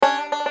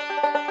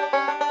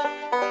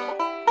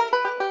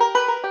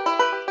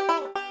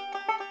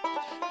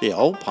The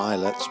Old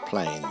Pilot's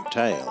Plain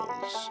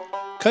Tales,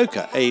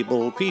 Coca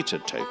Able Peter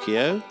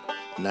Tokyo,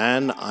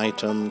 Nan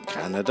Item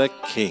Canada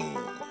King.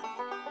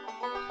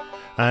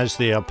 As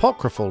the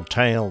apocryphal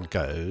tale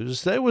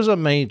goes, there was a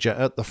major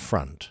at the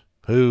front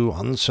who,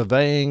 on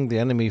surveying the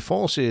enemy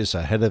forces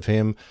ahead of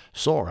him,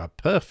 saw a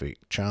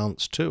perfect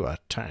chance to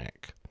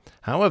attack.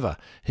 However,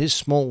 his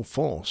small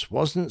force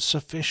wasn't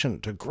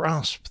sufficient to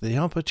grasp the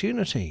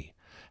opportunity.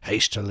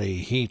 Hastily,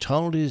 he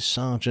told his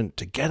sergeant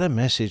to get a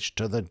message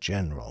to the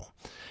general.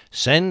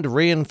 "Send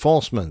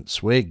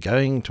reinforcements, we're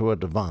going to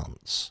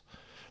advance."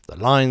 The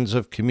lines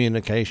of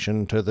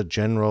communication to the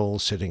general,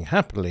 sitting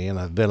happily in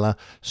a villa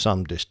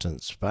some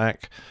distance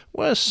back,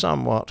 were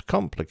somewhat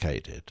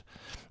complicated.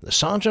 The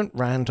sergeant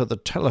ran to the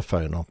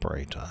telephone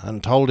operator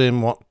and told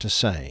him what to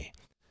say.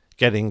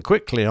 Getting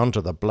quickly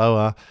onto the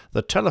blower,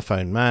 the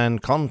telephone man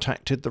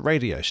contacted the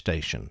radio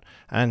station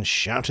and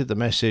shouted the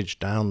message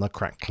down the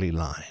crackly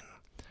line.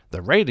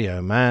 The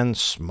radio man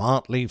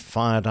smartly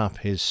fired up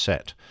his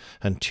set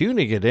and,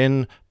 tuning it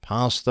in,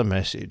 passed the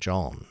message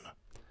on.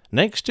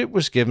 Next it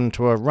was given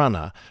to a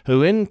runner,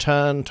 who in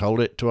turn told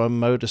it to a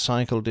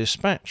motorcycle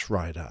dispatch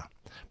rider.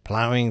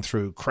 Ploughing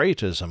through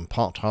craters and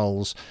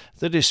potholes,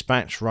 the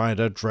dispatch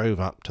rider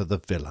drove up to the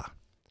villa.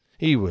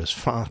 He was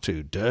far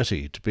too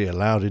dirty to be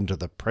allowed into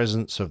the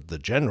presence of the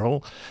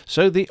general,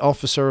 so the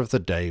officer of the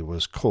day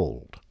was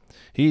called.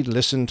 He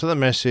listened to the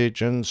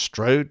message and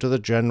strode to the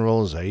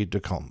general's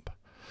aide-de-camp.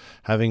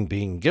 Having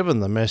been given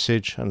the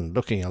message and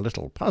looking a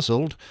little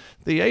puzzled,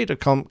 the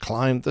aide-de-camp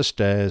climbed the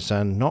stairs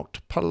and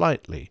knocked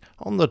politely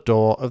on the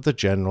door of the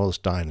general's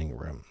dining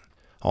room.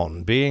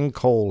 On being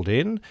called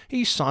in,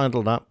 he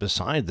sidled up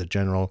beside the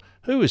general,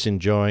 who was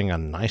enjoying a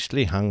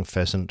nicely hung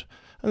pheasant,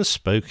 and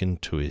spoke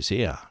into his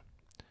ear.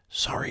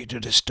 "Sorry to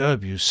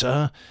disturb you,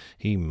 sir,"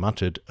 he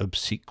muttered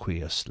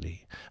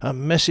obsequiously. "A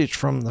message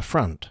from the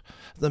front.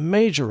 The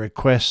major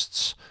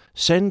requests,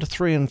 send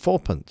 3 and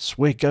 4pence,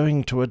 we're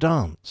going to a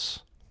dance."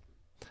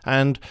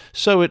 And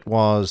so it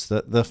was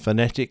that the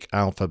phonetic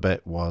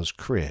alphabet was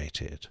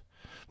created.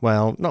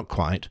 Well, not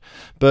quite,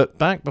 but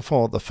back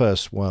before the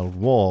First World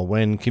War,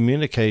 when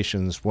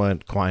communications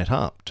weren't quite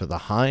up to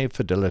the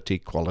high-fidelity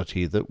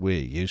quality that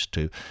we're used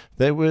to,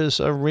 there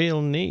was a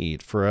real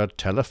need for a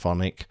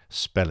telephonic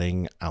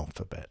spelling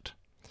alphabet.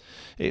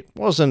 It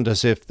wasn't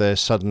as if there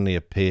suddenly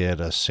appeared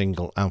a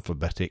single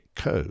alphabetic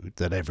code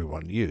that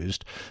everyone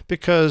used,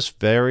 because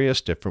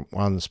various different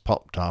ones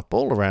popped up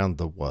all around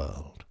the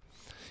world.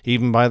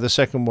 Even by the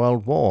Second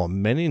World War,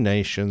 many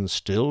nations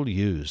still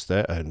used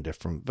their own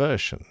different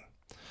version.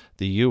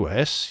 The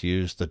US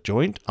used the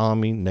Joint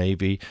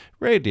Army-Navy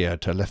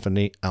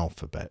radiotelephony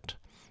alphabet.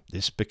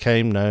 This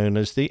became known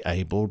as the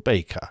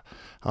Able-Baker,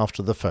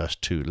 after the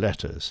first 2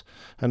 letters,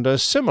 and a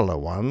similar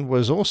one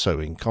was also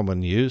in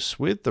common use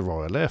with the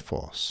Royal Air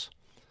Force.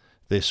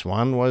 This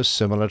one was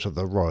similar to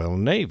the Royal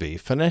Navy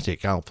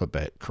phonetic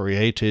alphabet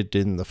created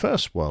in the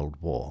First World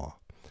War.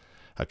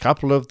 A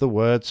couple of the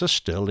words are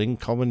still in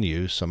common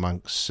use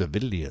amongst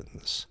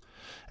civilians: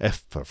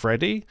 F for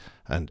Freddy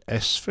and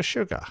S for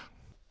sugar.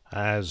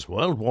 As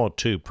World War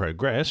II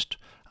progressed,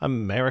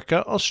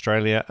 America,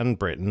 Australia and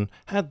Britain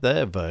had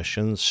their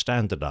versions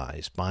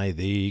standardized by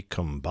the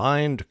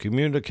Combined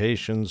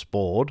Communications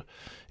Board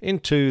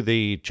into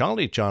the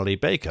Charlie Charlie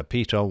Baker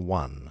Peter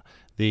 1,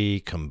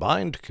 the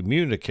Combined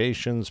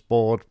Communications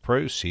Board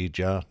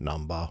Procedure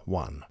Number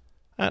 1.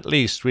 At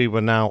least we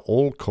were now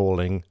all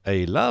calling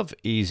a love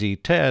easy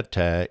tear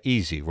tear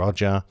easy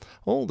Roger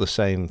all the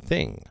same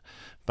thing,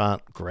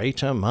 but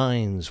greater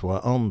minds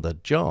were on the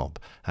job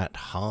at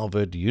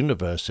Harvard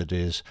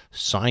University's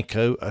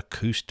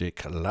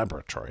Psychoacoustic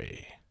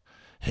Laboratory.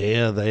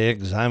 Here they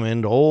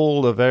examined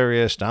all the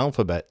various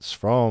alphabets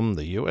from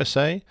the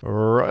USA,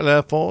 Royal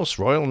Air Force,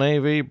 Royal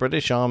Navy,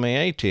 British Army,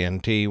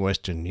 AT&T,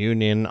 Western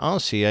Union,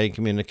 RCA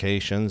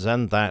Communications,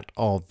 and that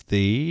of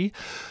the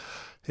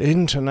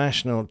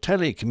International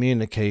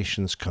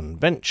Telecommunications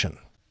Convention.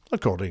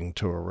 According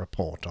to a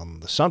report on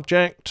the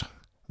subject,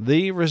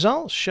 the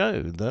results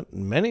showed that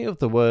many of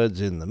the words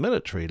in the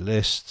military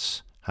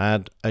lists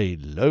had a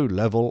low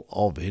level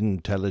of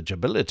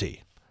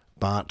intelligibility,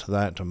 but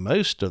that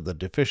most of the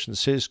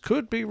deficiencies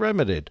could be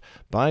remedied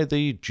by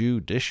the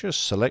judicious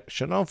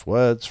selection of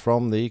words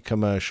from the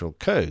commercial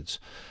codes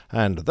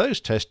and those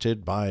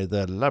tested by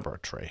the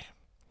laboratory.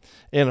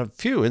 In a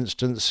few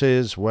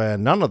instances where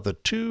none of the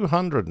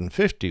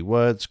 250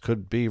 words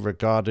could be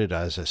regarded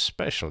as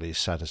especially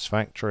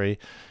satisfactory,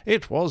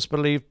 it was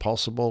believed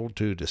possible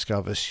to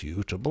discover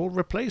suitable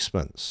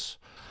replacements.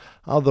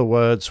 Other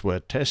words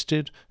were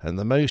tested, and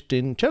the most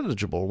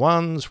intelligible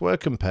ones were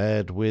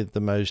compared with the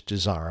most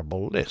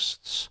desirable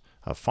lists.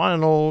 A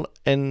final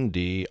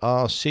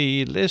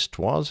NDRC list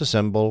was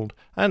assembled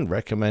and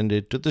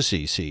recommended to the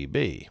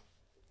CCB.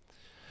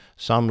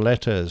 Some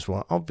letters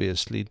were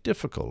obviously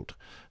difficult,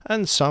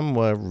 and some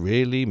were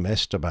really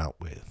messed about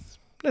with.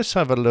 Let's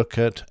have a look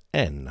at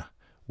N,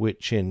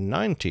 which in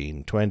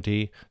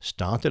 1920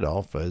 started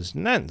off as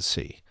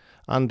Nancy,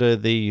 under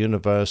the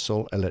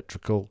Universal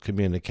Electrical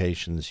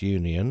Communications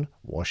Union,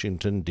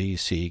 Washington,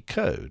 D.C.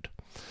 Code.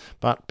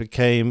 but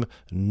became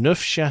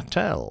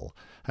Neufchâtel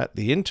at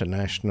the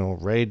International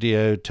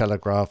Radio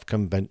Telegraph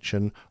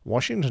Convention,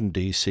 Washington,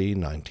 D.C.,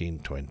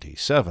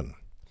 1927.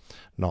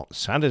 Not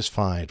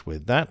satisfied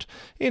with that,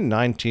 in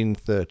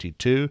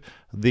 1932,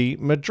 the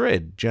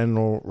Madrid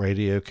General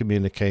Radio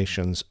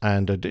Communications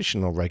and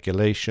Additional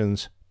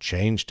Regulations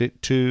changed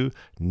it to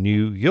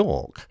New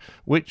York,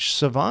 which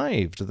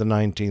survived the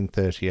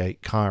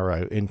 1938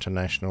 Cairo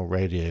International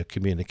Radio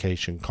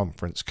Communication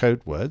Conference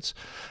codewords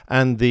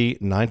and the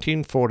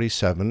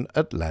 1947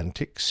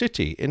 Atlantic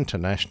City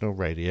International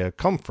Radio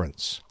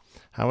Conference.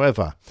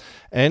 However,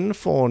 N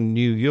for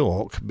New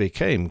York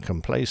became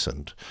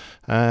complacent,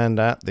 and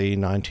at the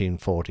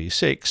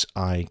 1946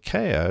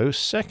 ICAO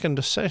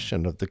second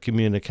session of the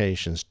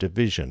Communications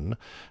Division,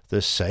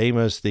 the same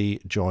as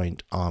the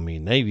Joint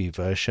Army-Navy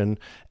version,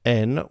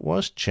 N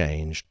was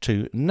changed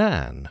to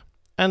NAN,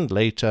 and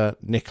later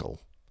Nickel.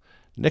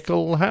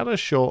 Nickel had a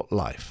short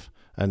life,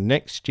 and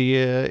next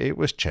year it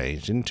was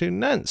changed into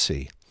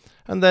Nancy,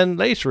 and then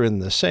later in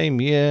the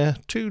same year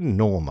to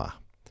Norma.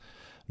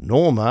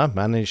 Norma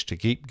managed to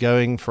keep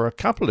going for a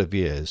couple of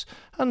years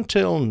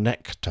until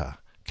Nectar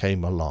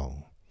came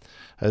along.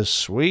 As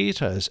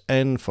sweet as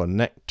N for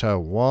Nectar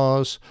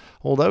was,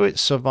 although it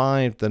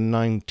survived the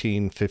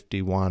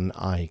 1951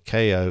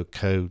 ICAO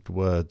code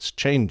words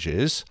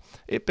changes,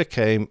 it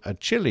became a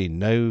chilly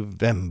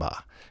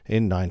November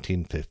in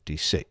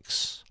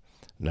 1956.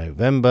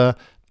 November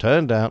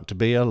turned out to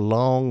be a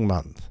long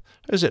month,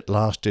 as it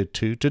lasted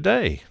to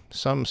today,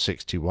 some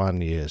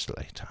 61 years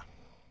later.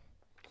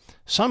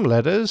 Some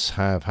letters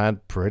have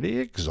had pretty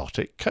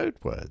exotic code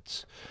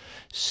words.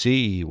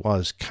 C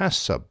was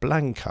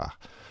Casablanca.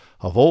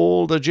 Of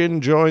all the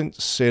gin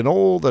joints, in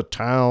all the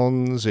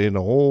towns, in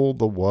all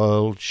the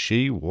world,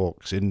 she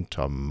walks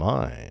into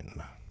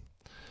mine.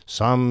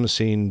 Some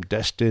seem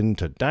destined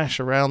to dash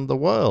around the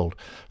world,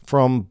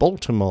 from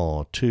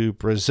Baltimore to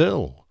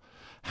Brazil,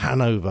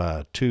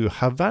 Hanover to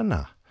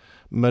Havana,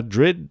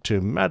 Madrid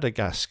to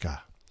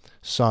Madagascar,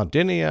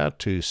 Sardinia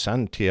to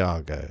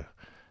Santiago,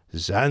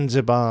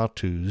 Zanzibar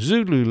to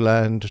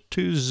Zululand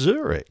to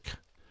Zurich.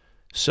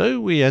 So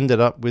we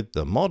ended up with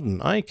the modern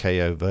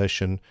ICAO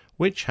version,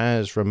 which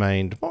has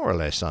remained more or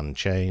less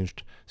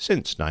unchanged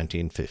since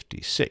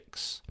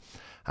 1956.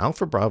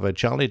 Alpha Bravo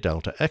Charlie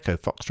Delta Echo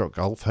Foxtrot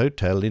Golf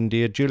Hotel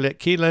India Juliet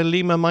Kilo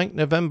Lima Mike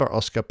November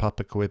Oscar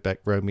Papa Quebec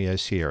Romeo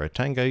Sierra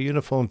Tango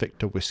Uniform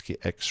Victor Whiskey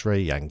X-Ray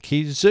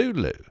Yankee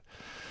Zulu.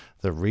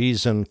 The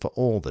reason for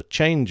all the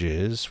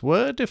changes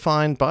were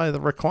defined by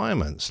the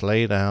requirements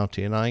laid out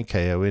in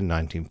ICAO in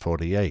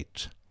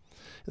 1948.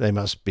 They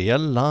must be a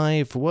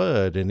live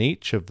word in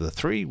each of the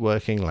 3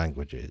 working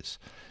languages,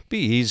 be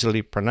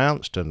easily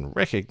pronounced and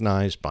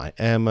recognized by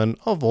airmen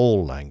of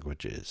all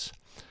languages,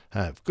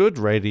 have good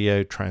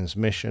radio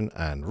transmission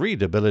and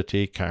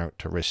readability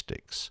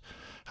characteristics,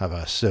 have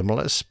a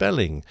similar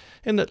spelling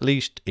in at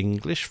least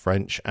English,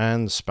 French,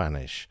 and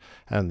Spanish,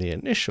 and the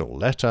initial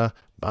letter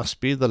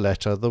must be the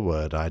letter the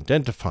word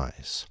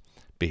identifies.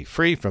 Be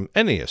free from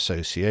any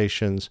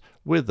associations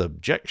with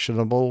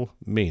objectionable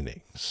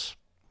meanings.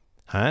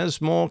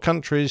 As more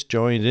countries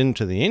joined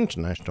into the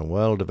international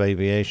world of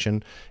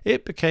aviation,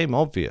 it became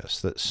obvious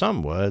that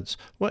some words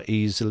were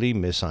easily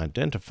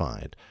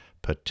misidentified,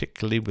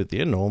 particularly with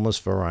the enormous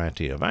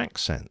variety of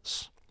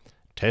accents.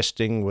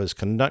 Testing was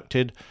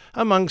conducted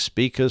among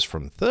speakers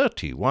from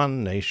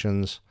 31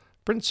 nations,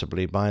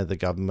 principally by the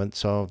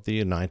governments of the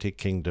United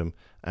Kingdom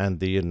and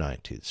the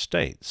United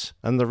States,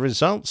 and the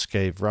results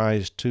gave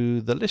rise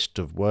to the list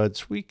of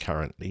words we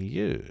currently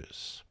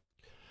use.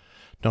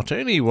 Not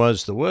only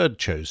was the word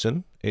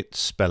chosen, its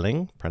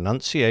spelling,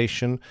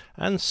 pronunciation,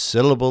 and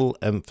syllable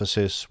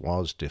emphasis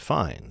was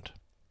defined.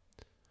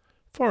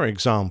 For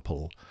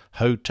example,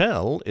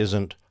 hotel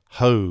isn't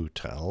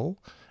hotel,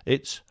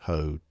 it's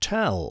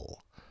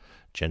hotel.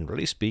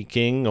 Generally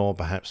speaking, or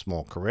perhaps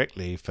more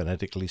correctly,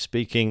 phonetically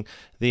speaking,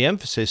 the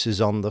emphasis is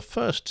on the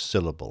first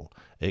syllable,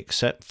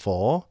 except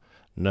for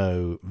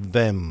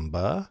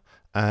November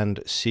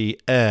and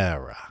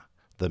Sierra,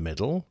 the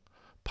middle,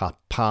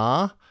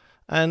 Papa,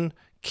 and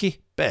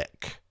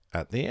Quebec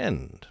at the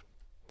end.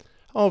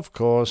 Of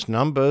course,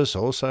 numbers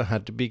also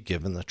had to be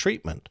given the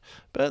treatment,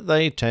 but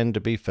they tend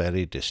to be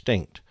fairly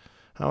distinct.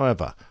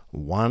 However,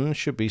 1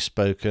 should be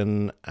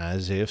spoken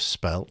as if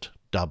spelt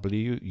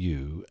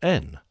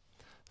W-U-N.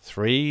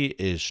 3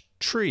 is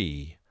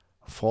tree,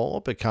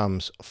 4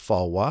 becomes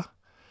fowa,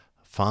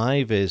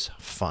 5 is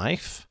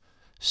fife,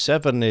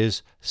 7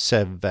 is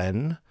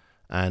seven,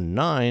 and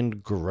 9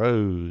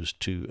 grows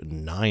to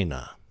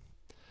niner.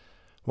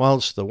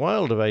 Whilst the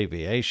world of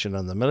aviation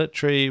and the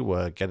military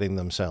were getting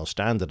themselves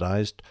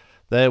standardized,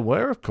 there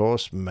were, of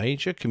course,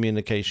 major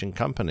communication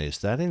companies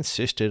that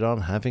insisted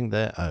on having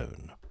their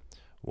own.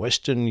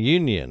 Western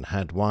Union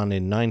had one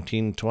in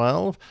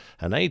 1912,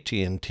 and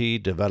AT&T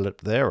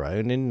developed their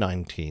own in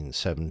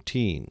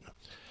 1917.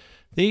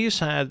 These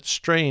had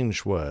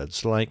strange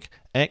words like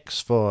X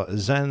for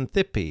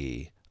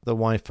Xanthippe, the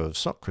wife of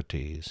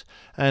Socrates,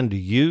 and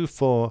U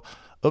for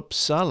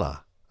Uppsala,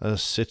 a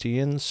city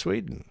in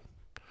Sweden.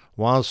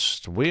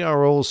 Whilst we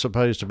are all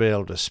supposed to be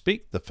able to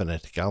speak the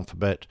phonetic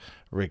alphabet,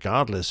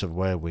 regardless of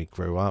where we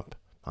grew up,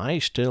 I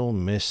still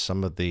miss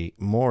some of the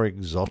more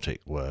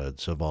exotic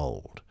words of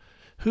old.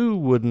 Who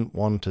wouldn't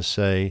want to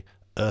say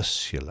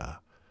Ursula,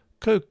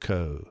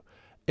 Coco,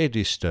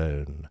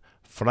 Eddystone,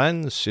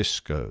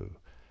 Francisco,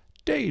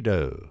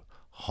 Dado,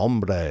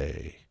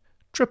 Hombre,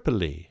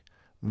 Tripoli,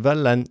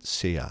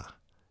 Valencia,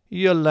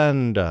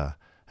 Yolanda,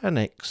 and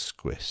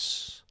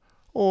Exquis,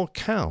 or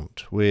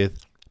count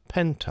with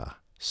Penta,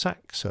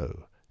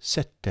 Saxo,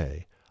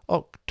 Sette,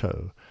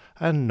 Octo,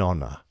 and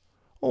Nonna,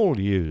 all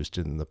used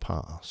in the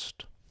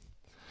past.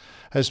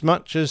 As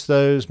much as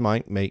those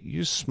might make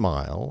you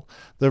smile,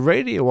 the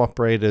radio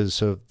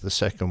operators of the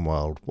Second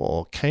World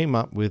War came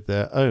up with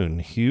their own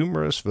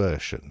humorous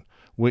version,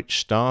 which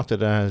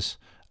started as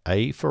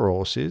A for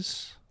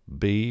horses,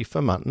 B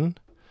for mutton,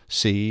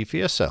 C for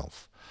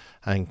yourself,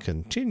 and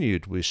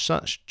continued with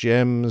such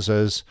gems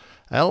as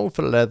L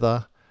for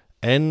leather,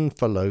 N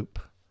for lope,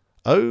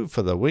 O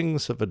for the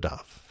wings of a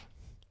dove,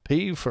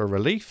 P for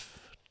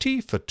relief,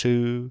 T for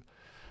two,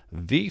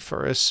 V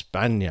for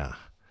España,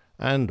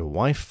 and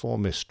wife or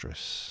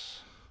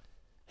mistress.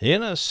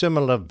 In a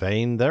similar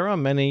vein, there are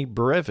many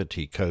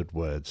brevity code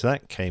words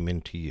that came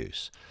into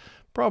use,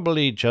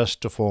 probably just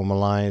to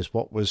formalize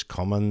what was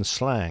common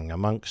slang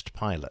amongst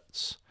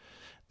pilots.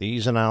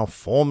 These are now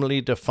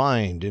formally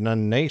defined in a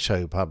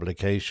NATO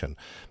publication,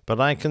 but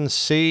I can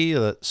see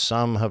that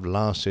some have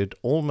lasted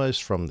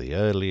almost from the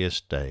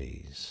earliest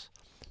days.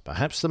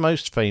 Perhaps the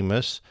most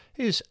famous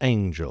is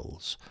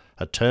angels,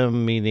 a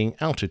term meaning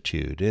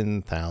altitude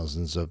in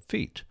thousands of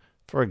feet.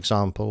 For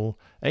example,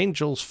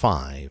 Angels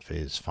 5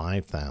 is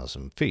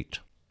 5,000 feet.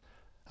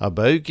 A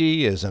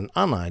bogey is an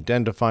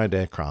unidentified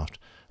aircraft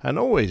and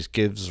always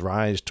gives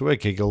rise to a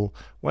giggle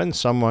when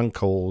someone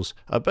calls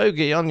a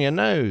bogey on your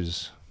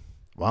nose,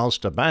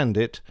 whilst a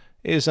bandit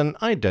is an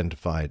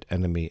identified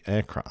enemy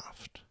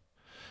aircraft.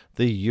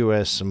 The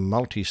US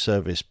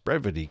multi-service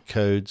brevity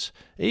codes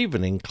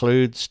even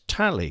includes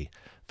tally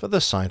for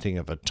the sighting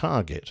of a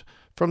target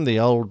from the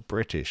old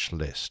British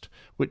list,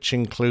 which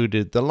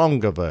included the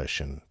longer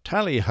version,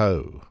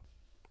 tally-ho.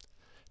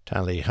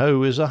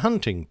 Tally-ho is a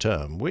hunting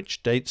term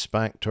which dates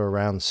back to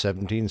around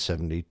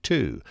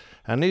 1772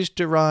 and is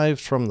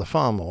derived from the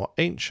far more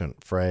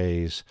ancient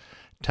phrase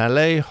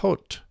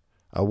tally-hot,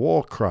 a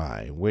war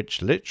cry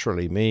which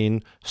literally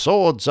means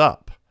swords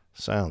up.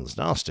 Sounds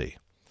nasty.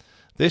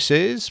 This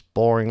is,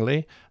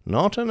 boringly,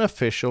 not an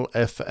official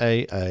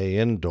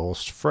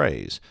FAA-endorsed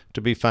phrase to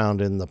be found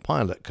in the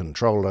pilot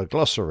controller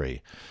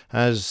glossary,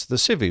 as the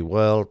civvy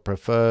world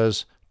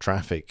prefers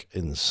traffic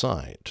in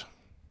sight.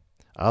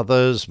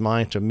 Others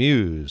might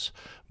amuse.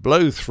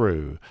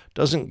 Blow-through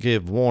doesn't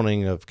give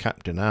warning of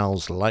Captain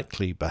Al's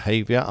likely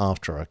behaviour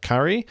after a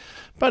curry,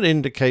 but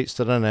indicates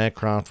that an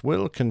aircraft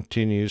will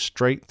continue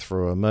straight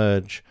through a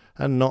merge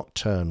and not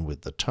turn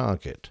with the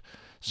target,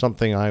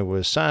 something I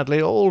was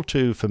sadly all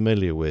too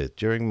familiar with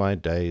during my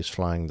days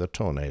flying the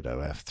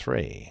Tornado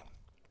F3.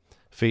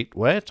 Feet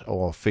wet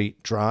or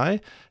feet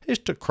dry is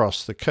to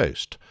cross the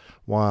coast,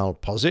 while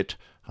posit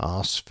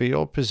asks for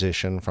your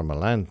position from a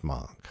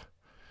landmark.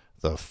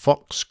 The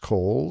Fox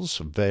calls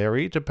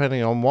vary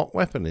depending on what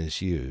weapon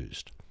is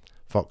used.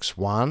 Fox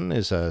 1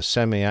 is a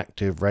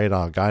semi-active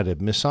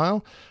radar-guided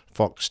missile,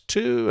 Fox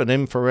 2 an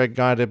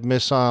infrared-guided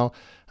missile,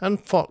 and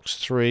Fox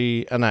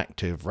 3 an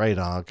active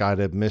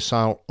radar-guided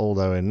missile,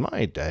 although in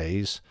my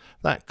days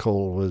that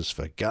call was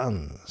for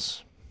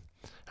guns.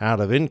 Out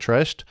of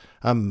interest,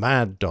 a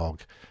Mad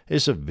Dog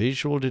is a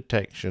visual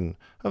detection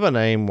of an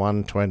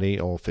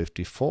AIM-120 or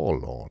 54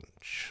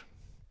 launch.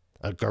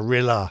 A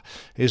guerrilla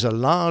is a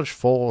large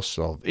force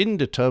of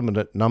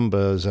indeterminate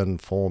numbers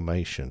and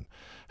formation,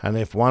 and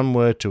if one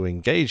were to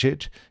engage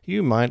it,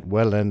 you might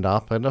well end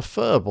up in a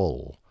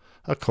furball,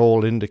 a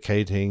call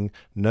indicating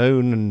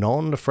known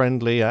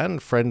non-friendly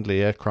and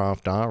friendly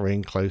aircraft are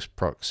in close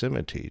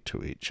proximity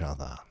to each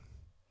other.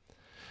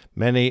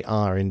 Many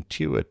are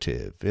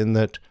intuitive in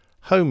that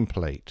home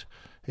plate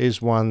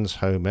is one's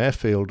home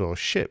airfield or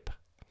ship.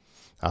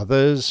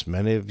 Others,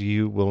 many of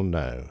you will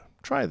know.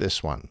 Try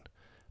this one.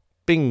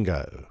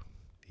 Bingo.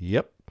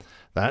 Yep,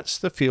 that's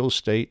the fuel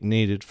state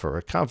needed for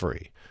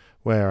recovery,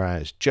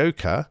 whereas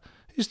Joker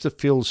is the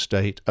fuel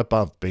state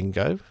above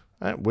bingo,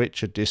 at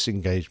which a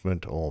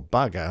disengagement or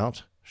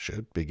bug-out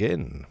should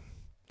begin.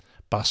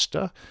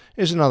 Buster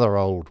is another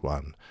old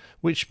one,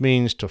 which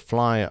means to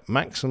fly at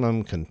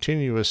maximum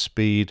continuous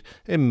speed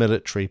in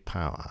military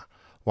power,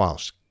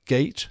 whilst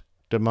Gate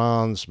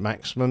demands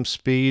maximum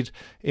speed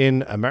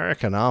in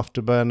American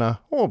afterburner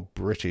or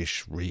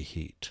British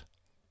reheat.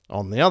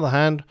 On the other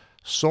hand,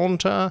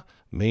 Saunter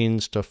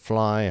means to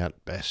fly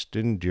at best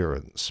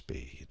endurance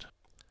speed.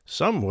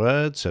 Some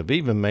words have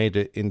even made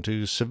it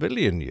into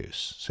civilian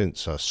use,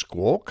 since a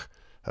squawk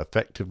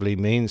effectively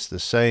means the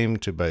same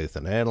to both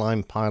an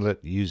airline pilot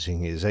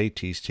using his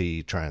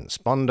ATC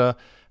transponder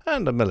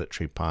and a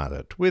military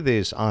pilot with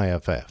his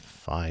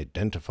IFF,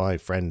 identify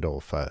friend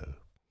or foe.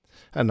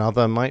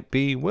 Another might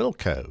be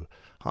Wilco,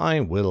 I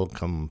will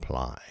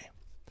comply.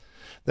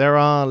 There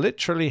are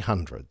literally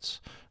hundreds,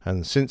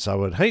 and since I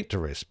would hate to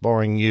risk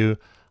boring you,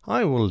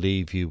 I will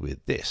leave you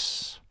with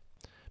this.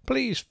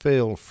 Please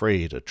feel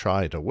free to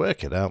try to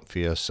work it out for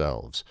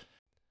yourselves.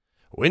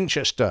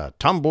 Winchester,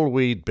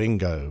 tumbleweed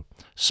bingo,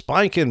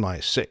 spike in my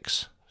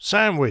 6,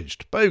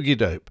 sandwiched, bogey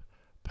dope,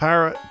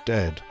 parrot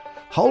dead,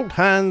 hold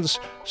hands,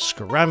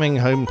 scramming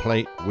home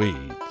plate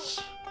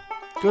weeds.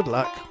 Good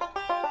luck.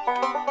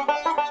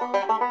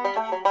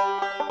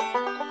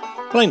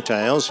 Plain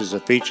Tales is a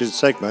featured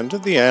segment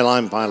of the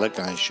Airline Pilot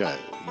Guy show.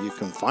 You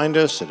can find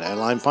us at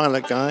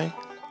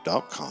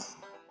airlinepilotguy.com.